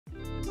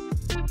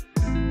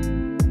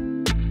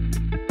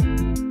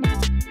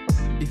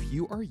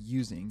are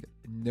using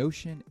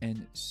Notion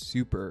and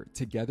Super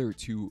together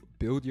to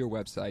build your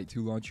website,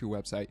 to launch your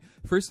website,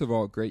 first of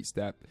all, great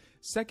step.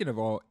 Second of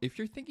all, if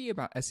you're thinking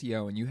about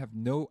SEO and you have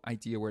no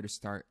idea where to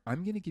start,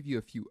 I'm going to give you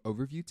a few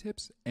overview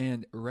tips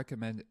and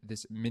recommend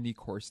this mini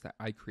course that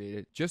I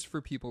created just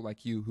for people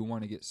like you who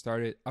want to get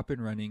started up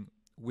and running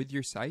with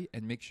your site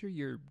and make sure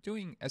you're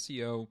doing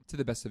SEO to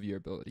the best of your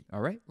ability.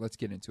 All right, let's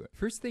get into it.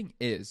 First thing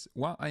is,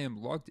 while I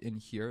am logged in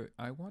here,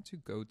 I want to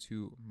go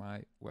to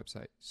my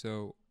website.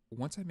 So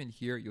once I'm in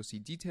here, you'll see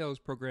details,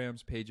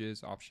 programs,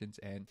 pages, options,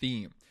 and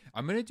theme.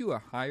 I'm going to do a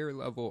higher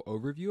level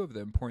overview of the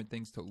important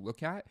things to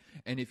look at.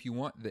 And if you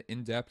want the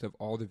in-depth of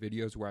all the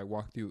videos where I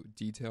walk through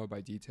detail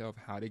by detail of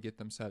how to get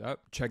them set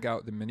up, check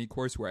out the mini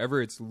course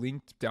wherever it's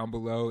linked down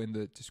below in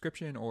the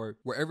description or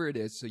wherever it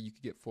is so you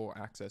can get full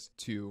access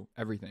to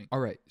everything. All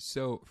right,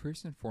 so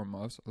first and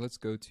foremost, let's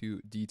go to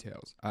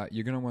details.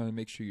 You're going to want to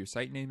make sure your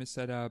site name is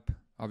set up.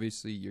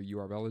 Obviously, your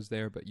URL is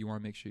there, but you want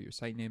to make sure your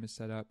site name is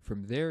set up.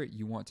 From there,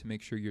 you want to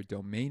make sure your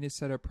domain is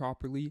set up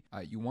properly.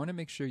 You want to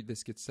make sure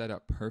this gets set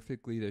up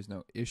perfectly. There's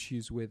no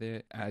issues with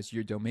it, as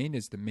your domain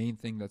is the main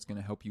thing that's going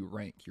to help you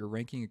rank. You're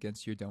ranking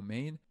against your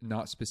domain,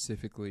 not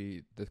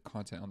specifically the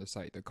content on the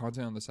site. The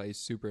content on the site is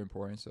super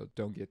important, so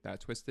don't get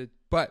that twisted.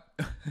 But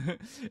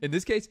in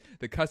this case,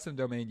 the custom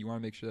domain, you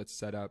want to make sure that's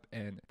set up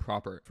and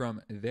proper.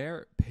 From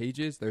there,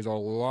 pages, there's a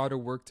lot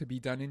of work to be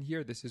done in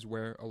here. This is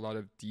where a lot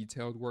of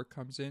detailed work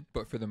comes in.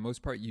 But for the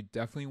most part, you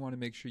definitely want to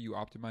make sure you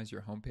optimize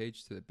your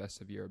homepage to the best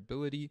of your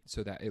ability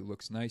so that it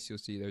looks nice. You'll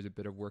see there's a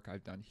bit of work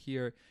I've done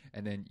here,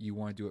 and then you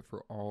want to do it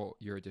for all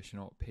your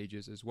additional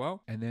pages as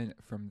well. And then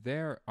from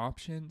there,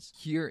 options,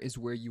 here is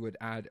where you would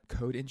add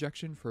code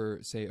injection for,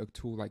 say, a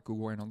tool like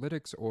Google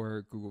Analytics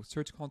or Google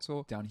Search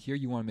Console. Down here,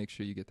 you want to make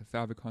sure you get the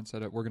favicon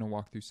setup. We're going to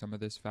walk through some of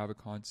this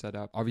favicon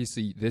setup.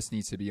 Obviously, this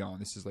needs to be on.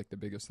 This is like the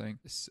biggest thing,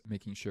 is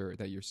making sure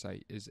that your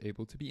site is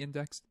able to be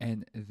indexed.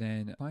 And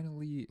then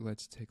finally,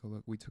 let's take a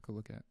look. We took a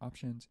look at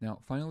options. Now,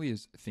 finally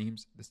is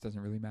themes. This doesn't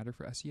really matter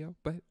for SEO,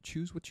 but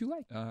choose what you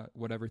like.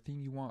 Whatever theme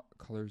you want,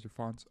 colors or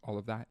fonts, all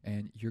of that,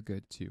 and you're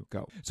good to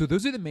go. So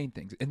those are the main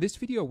things. In this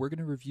video, we're going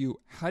to review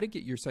how to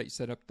get your site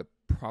set up the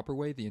proper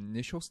way, the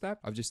initial step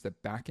of just the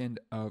back end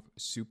of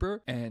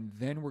Super, and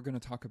then we're going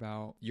to talk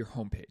about your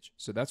homepage.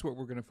 So that's what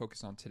we're going to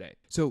focus on today.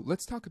 So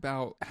let's talk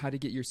about how to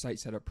get your site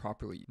set up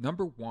properly.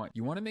 Number one,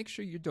 you want to make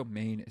sure your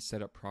domain is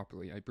set up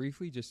properly. I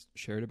briefly just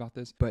shared about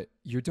this, but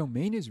your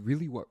domain is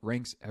really what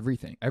ranks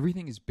everything.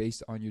 Everything is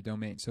based on your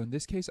domain. So in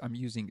this case, I'm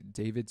using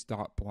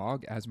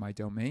davids.blog as my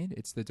domain.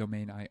 It's the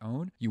domain I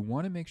own. You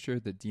want to make sure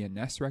the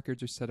DNS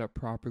records are set up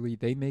properly.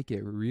 They make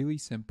it really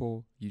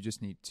simple. You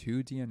just need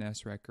 2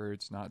 DNS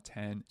records, not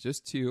 10,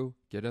 just 2.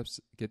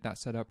 Get that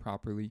set up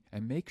properly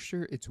and make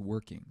sure it's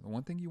working. The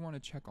one thing you want to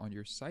check on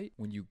your site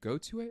when you go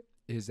to it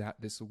is that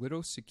this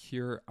little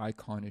secure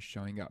icon is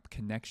showing up.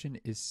 Connection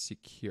is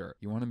secure.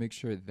 You want to make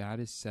sure that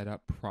is set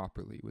up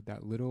properly with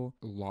that little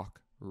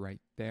lock right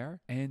there,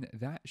 and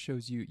that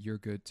shows you you're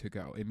good to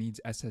go. It means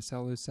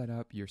SSL is set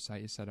up, your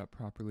site is set up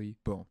properly.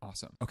 Boom,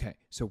 awesome. Okay,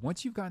 so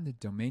once you've gotten the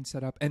domain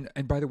set up, and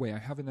by the way, I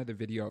have another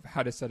video of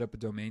how to set up a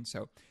domain,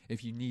 so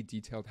if you need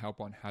detailed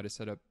help on how to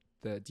set up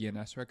the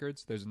DNS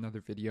records, there's another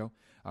video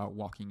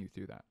walking you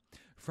through that.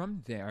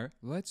 From there,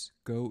 let's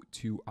go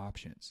to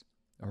options.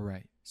 All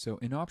right, so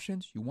in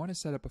options, you want to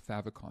set up a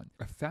favicon.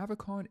 A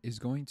favicon is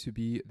going to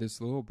be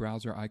this little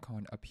browser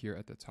icon up here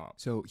at the top.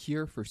 So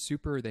here for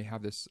Super, they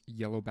have this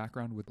yellow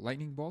background with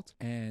lightning bolt.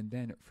 And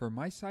then for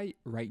my site,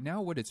 right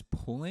now, what it's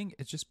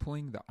just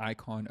pulling the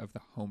icon of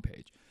the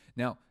homepage.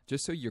 Now,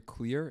 just so you're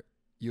clear,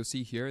 you'll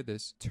see here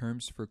this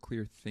terms for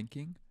clear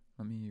thinking.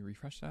 Let me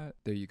refresh that.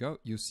 There you go.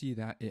 You'll see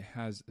that it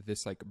has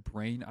this like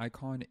brain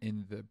icon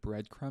in the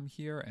breadcrumb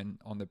here and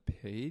on the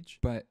page,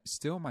 but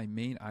still my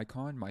main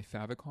icon, my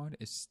favicon,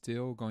 is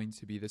still going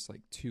to be this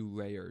like 2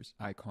 layers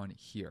icon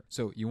here.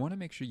 So you want to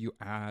make sure you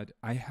add,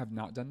 I have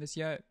not done this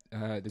yet.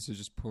 This is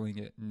just pulling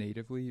it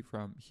natively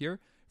from here,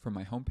 from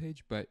my homepage,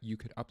 but you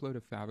could upload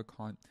a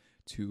favicon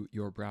to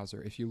your browser.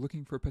 If you're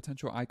looking for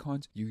potential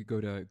icons, you could go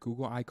to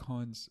Google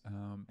Icons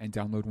and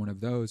download one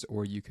of those,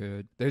 or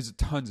there's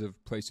tons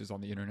of places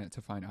on the internet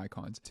to find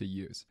icons to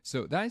use.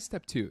 So that is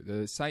step 2,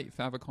 the site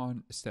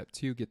favicon. Step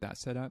 2, get that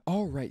set up.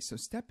 All right, so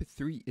step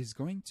 3 is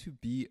going to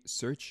be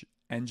search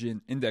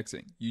engine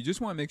indexing. You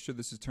just want to make sure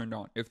this is turned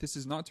on. If this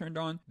is not turned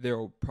on, there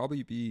will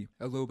probably be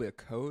a little bit of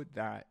code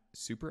that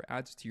Super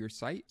adds to your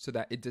site so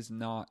that it does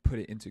not put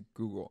it into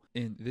Google.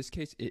 In this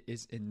case, it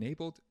is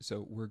enabled,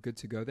 so we're good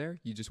to go there.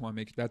 You just want to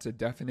make that's a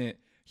definite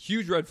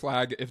huge red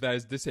flag if that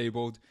is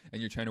disabled and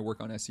you're trying to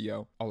work on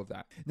SEO, all of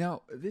that.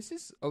 Now, this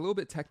is a little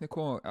bit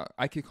technical.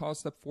 I could call it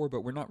step 4,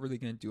 but we're not really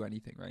going to do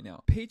anything right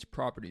now. Page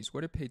properties.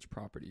 What are page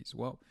properties?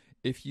 Well,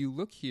 if you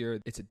look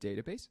here, it's a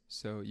database.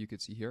 So you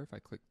could see here, if I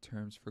click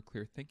terms for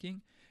clear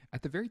thinking,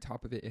 at the very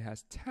top of it, it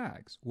has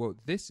tags. Well,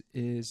 this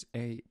is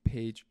a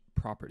page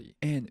property.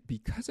 And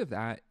because of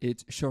that,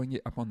 it's showing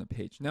it up on the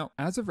page. Now,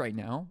 as of right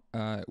now,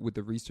 with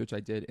the research I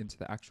did into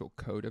the actual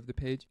code of the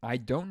page, I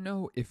don't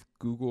know if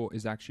Google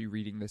is actually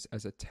reading this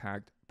as a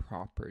tagged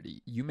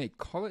property. You may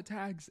call it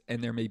tags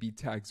and there may be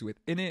tags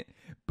within it,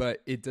 but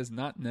it does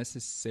not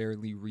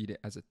necessarily read it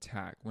as a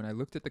tag. When I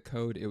looked at the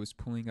code, it was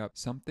pulling up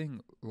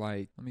something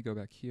like, let me go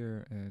back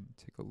here and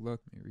take a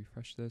look. Let me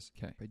refresh this.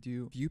 Okay, if I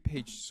do view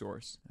page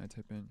source, I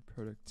type in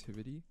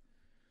productivity.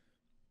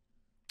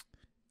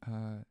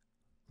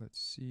 Let's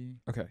see.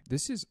 Okay,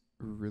 this is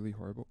really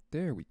horrible.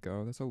 There we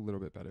go. That's a little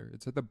bit better.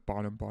 It's at the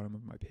bottom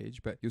of my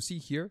page, but you'll see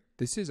here,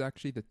 this is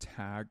actually the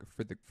tag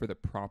for the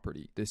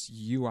property, this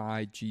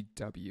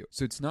UIGW.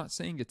 So it's not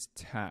saying it's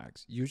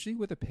tags. Usually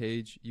with a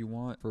page, you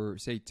want for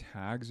say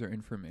tags or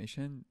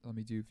information. Let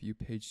me do view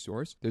page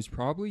source. There's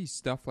probably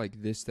stuff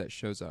like this that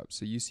shows up.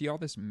 So you see all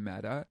this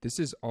meta. This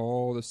is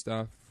all the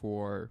stuff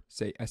for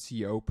say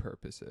SEO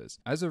purposes.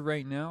 As of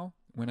right now,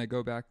 when I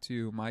go back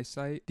to my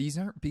site, these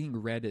aren't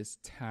being read as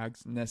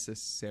tags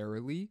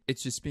necessarily.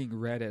 It's just being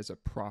read as a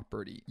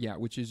property. Yeah,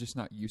 which is just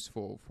not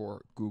useful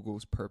for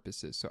Google's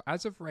purposes. So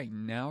as of right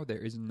now, there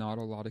is not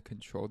a lot of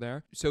control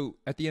there. So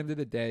at the end of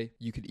the day,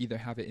 you could either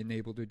have it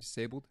enabled or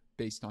disabled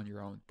based on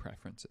your own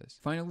preferences.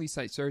 Finally,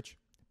 site search.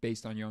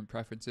 Based on your own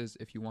preferences.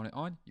 If you want it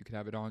on, you could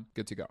have it on.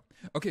 Good to go.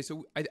 Okay,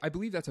 so I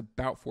believe that's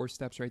about 4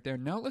 steps right there.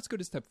 Now let's go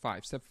to step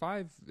 5. Step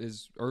 5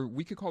 is, or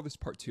we could call this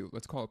part 2.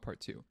 Let's call it part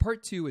 2.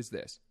 Part 2 is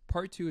this.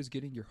 Part 2 is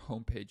getting your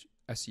homepage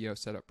SEO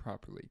set up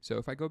properly. So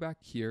if I go back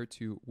here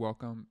to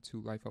Welcome to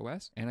Life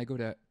OS and I go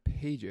to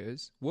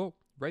Pages, well,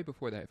 right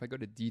before that, if I go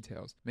to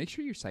details, make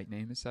sure your site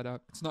name is set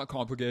up. It's not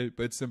complicated,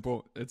 but it's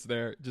simple. It's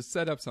there. Just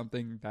set up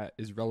something that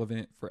is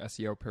relevant for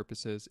SEO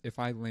purposes. If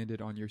I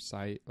landed on your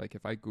site, like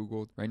if I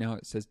Googled, right now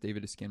it says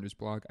David Iskander's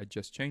blog. I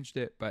just changed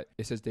it, but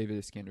it says David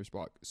Iskander's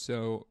blog.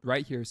 So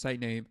right here, site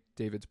name,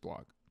 David's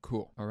blog.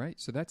 Cool. All right.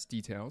 So that's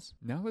details.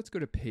 Now let's go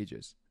to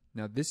pages.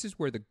 Now, this is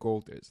where the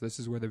gold is. This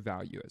is where the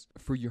value is.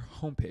 For your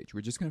homepage,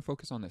 we're just going to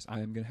focus on this.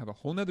 I am going to have a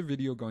whole nother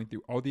video going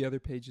through all the other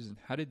pages and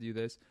how to do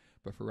this.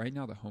 But for right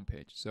now, the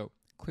homepage. So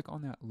click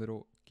on that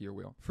little gear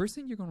wheel. First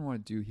thing you're going to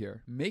want to do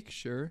here, make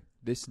sure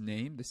this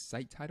name, this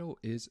site title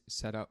is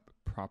set up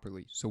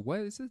properly. So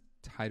what is the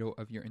title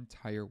of your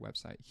entire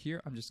website?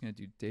 Here, I'm just going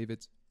to do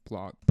David's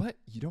blog. But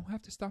you don't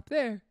have to stop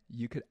there.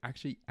 You could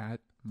actually add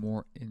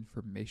more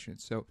information.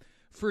 So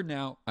for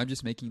now, I'm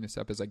just making this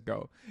up as I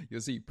go.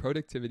 You'll see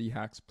productivity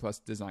hacks plus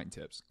design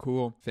tips.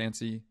 Cool,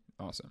 fancy,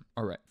 awesome.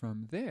 All right,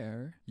 from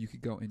there, you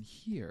could go in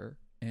here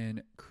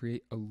and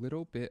create a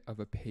little bit of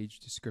a page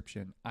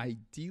description.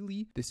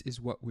 Ideally, this is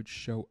what would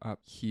show up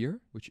here,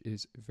 which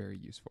is very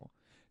useful.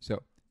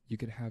 So you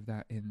could have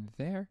that in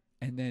there.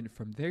 And then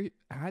from there,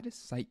 add a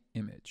site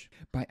image.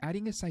 By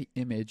adding a site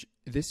image,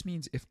 this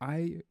means if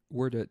I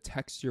were to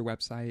text your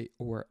website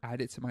or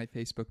add it to my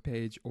Facebook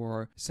page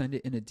or send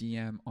it in a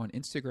DM on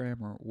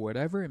Instagram or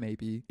whatever it may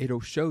be, it'll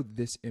show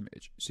this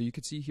image. So you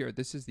can see here,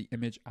 this is the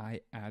image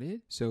I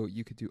added. So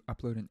you could do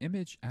upload an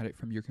image, add it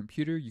from your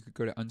computer. You could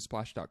go to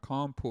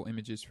unsplash.com, pull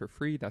images for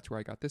free. That's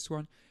where I got this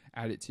one.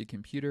 Add it to your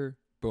computer.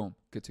 Boom,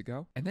 good to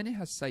go. And then it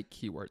has site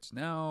keywords.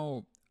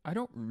 Now, I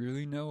don't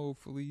really know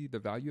fully the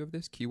value of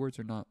this. Keywords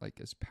are not like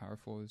as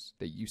powerful as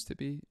they used to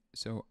be.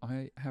 So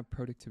I have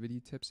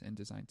productivity tips and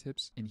design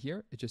tips in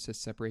here. It just says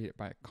separate it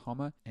by a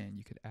comma and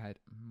you could add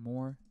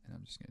more. And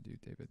I'm just going to do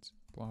David's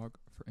blog,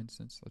 for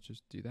instance. Let's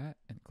just do that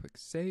and click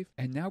save.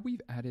 And now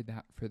we've added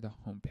that for the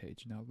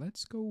homepage. Now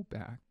let's go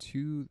back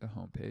to the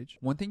homepage.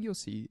 One thing you'll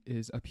see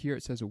is up here,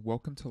 it says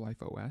welcome to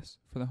Life OS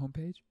for the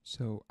homepage.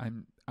 So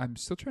I'm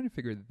still trying to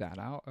figure that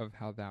out of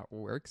how that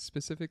works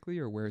specifically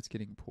or where it's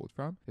getting pulled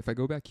from. If I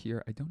go back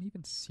here, I don't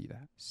even see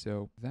that.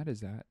 So that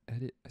is that.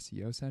 Edit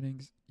SEO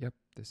settings. Yep,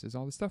 this is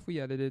all the stuff we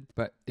edited,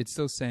 but it's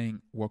still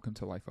saying welcome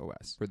to Life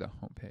OS for the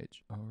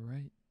homepage. All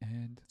right,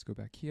 and let's go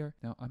back here.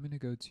 Now I'm going to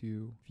go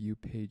to view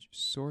page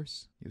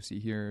source. You'll see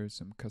here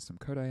some custom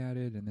code I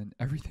added, and then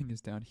everything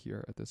is down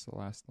here at this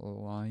last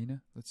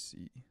line. Let's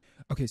see.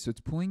 Okay, so it's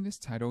pulling this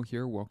title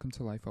here, welcome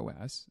to Life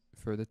OS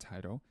for the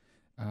title.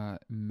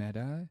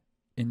 Meta.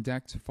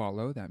 Index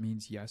follow, that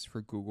means yes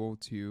for Google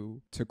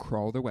to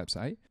crawl the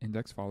website.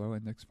 Index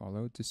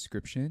follow,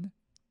 description,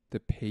 the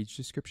page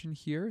description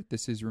here.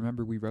 This is,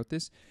 remember we wrote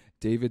this,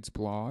 David's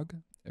blog,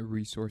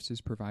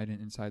 resources provide an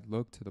inside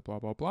look to the blah,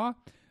 blah, blah.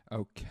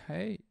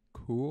 Okay,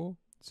 cool.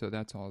 So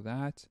that's all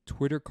that.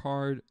 Twitter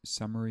card,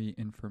 summary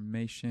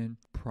information,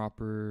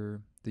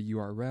 proper, the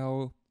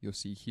URL. You'll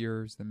see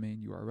here's the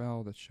main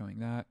URL that's showing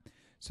that.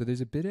 So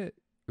there's a bit of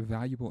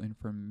valuable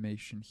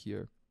information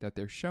here that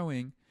they're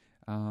showing.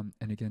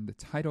 And again, the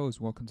title is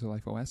Welcome to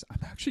Life OS. I'm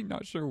actually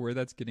not sure where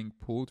that's getting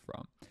pulled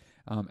from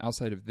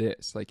outside of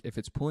this. Like if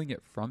it's pulling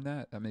it from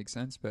that makes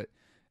sense. But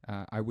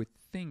I would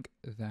think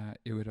that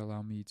it would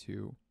allow me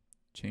to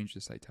change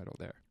the site title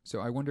there.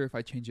 So I wonder if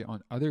I change it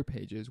on other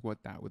pages,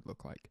 what that would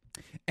look like.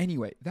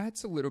 Anyway,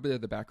 that's a little bit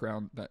of the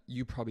background that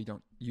you probably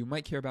don't, you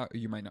might care about or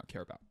you might not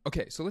care about.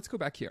 Okay, so let's go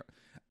back here.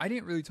 I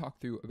didn't really talk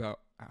through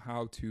about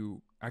how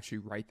to actually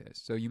write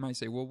this. So you might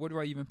say, well, what do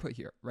I even put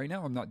here? Right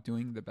now, I'm not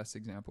doing the best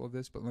example of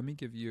this, but let me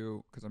give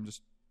you, because I'm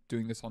just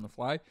doing this on the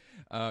fly,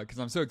 because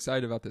I'm so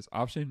excited about this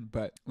option,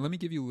 but let me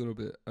give you a little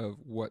bit of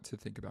what to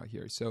think about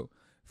here. So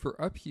For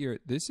up here,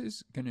 this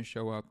is going to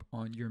show up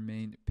on your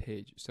main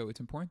page. So it's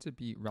important to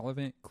be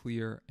relevant,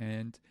 clear,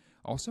 and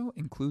also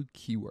include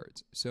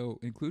keywords. So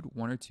include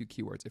 1 or 2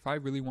 keywords. If I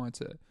really want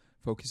to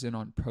focus in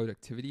on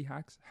productivity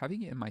hacks,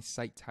 having it in my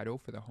site title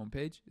for the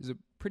homepage is a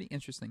pretty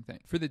interesting thing.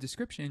 For the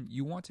description,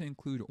 you want to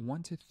include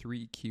 1 to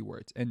 3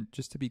 keywords. And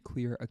just to be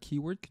clear, a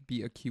keyword could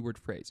be a keyword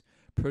phrase.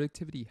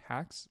 Productivity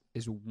hacks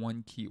is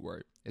 1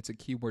 keyword. It's a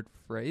keyword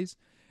phrase.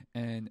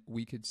 And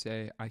we could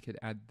say, I could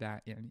add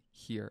that in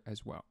here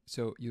as well.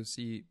 So you'll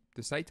see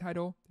the site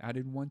title,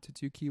 added 1 to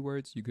 2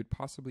 keywords. You could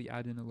possibly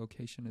add in a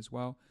location as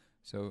well.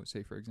 So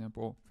say, for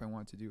example, if I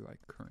want to do like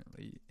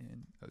currently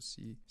in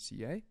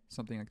OCCA,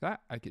 something like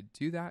that, I could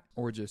do that,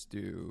 or just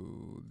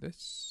do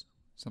this,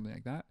 something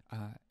like that.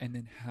 And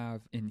then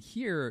have in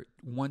here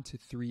 1 to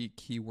 3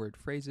 keyword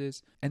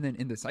phrases. And then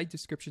in the site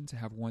description to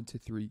have 1 to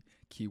 3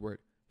 keyword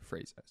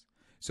phrases.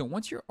 So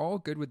once you're all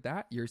good with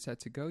that, you're set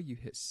to go. You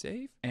hit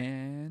save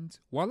and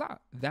voila,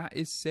 that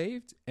is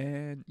saved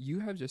and you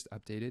have just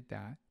updated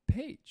that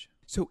page.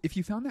 So if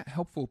you found that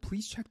helpful,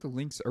 please check the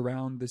links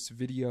around this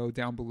video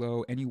down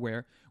below,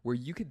 anywhere where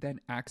you could then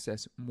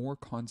access more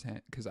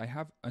content, because I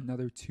have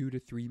another 2 to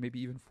 3, maybe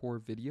even 4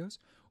 videos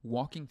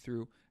walking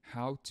through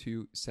how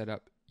to set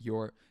up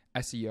your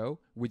SEO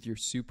with your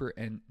Super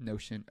and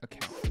Notion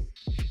account.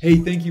 Hey,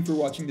 thank you for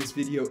watching this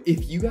video.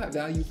 If you got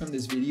value from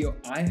this video,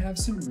 I have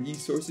some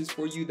resources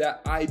for you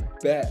that I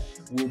bet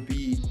will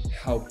be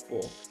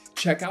helpful.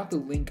 Check out the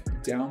link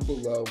down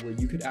below where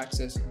you could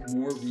access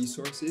more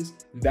resources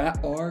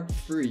that are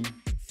free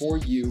for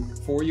you,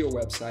 for your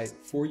website,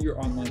 for your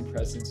online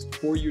presence,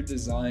 for your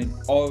design,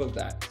 all of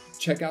that.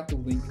 Check out the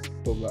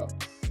link below.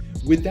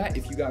 With that,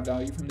 if you got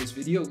value from this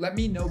video, let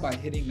me know by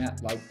hitting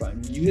that like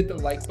button. When you hit the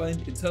like button,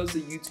 it tells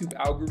the YouTube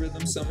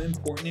algorithm some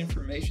important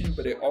information,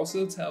 but it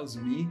also tells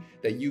me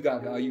that you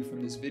got value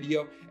from this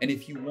video. And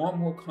if you want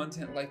more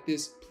content like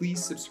this,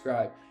 please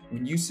subscribe.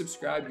 When you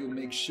subscribe, you'll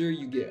make sure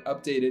you get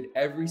updated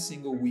every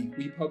single week.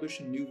 We publish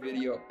a new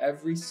video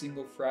every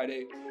single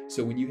Friday.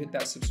 So when you hit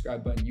that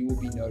subscribe button, you will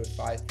be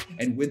notified.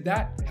 And with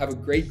that, have a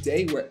great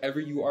day wherever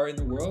you are in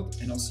the world.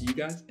 And I'll see you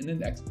guys in the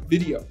next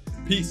video.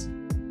 Peace.